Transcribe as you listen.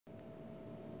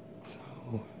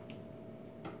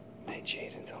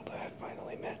Nightshade and Zelda have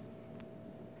finally met.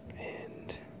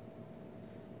 And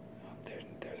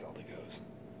there Zelda goes.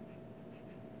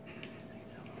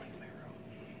 Zelda likes my room.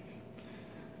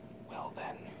 Well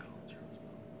then,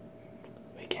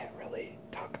 we can't really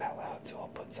talk that loud, so I'll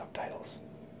put subtitles.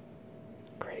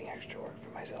 Creating extra work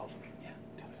for myself. Yeah,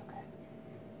 that's okay.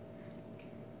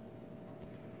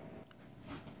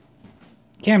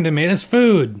 Camden made us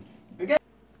food! Okay.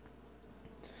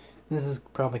 This is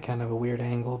probably kind of a weird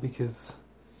angle because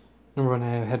remember when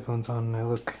I have headphones on I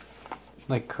look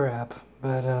like crap,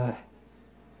 but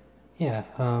yeah,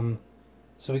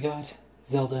 so we got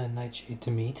Zelda and Nightshade to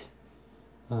meet,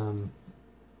 and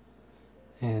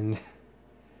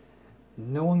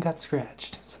no one got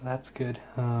scratched, so that's good.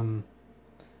 I'm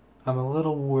a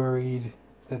little worried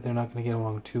that they're not going to get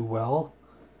along too well,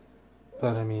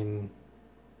 but I mean,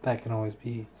 that can always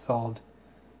be solved.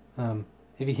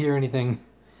 If you hear anything,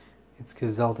 it's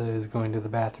because Zelda is going to the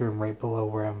bathroom right below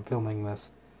where I'm filming this.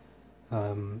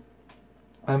 I'm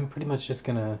pretty much just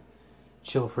gonna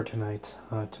chill for tonight.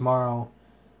 Tomorrow,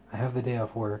 I have the day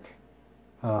off work,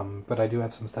 but I do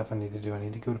have some stuff I need to do. I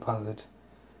need to go deposit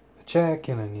a check,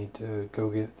 and I need to go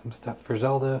get some stuff for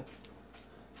Zelda.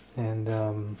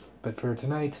 And, but for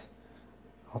tonight,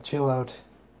 I'll chill out,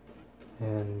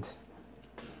 and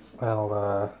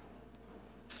I'll,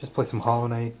 just play some Hollow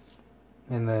Knight,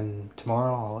 and then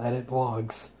tomorrow I'll edit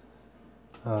vlogs.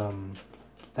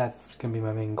 That's gonna be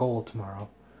my main goal tomorrow.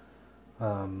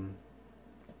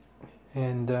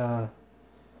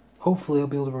 Hopefully I'll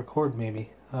be able to record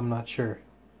maybe. I'm not sure.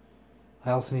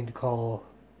 I also need to call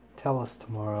Telus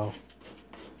tomorrow.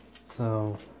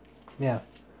 So, yeah.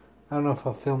 I don't know if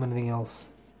I'll film anything else,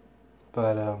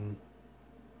 but,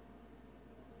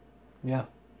 yeah.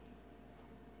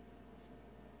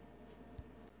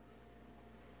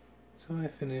 So I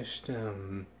finished,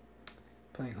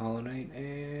 playing Hollow Knight,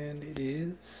 and it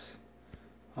is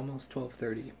almost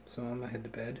 12:30, so I'm gonna head to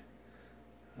bed.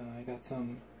 I got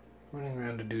some running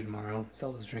around to do tomorrow.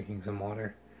 Zelda's drinking some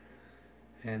water,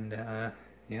 and,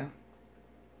 yeah.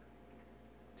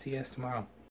 See you guys tomorrow.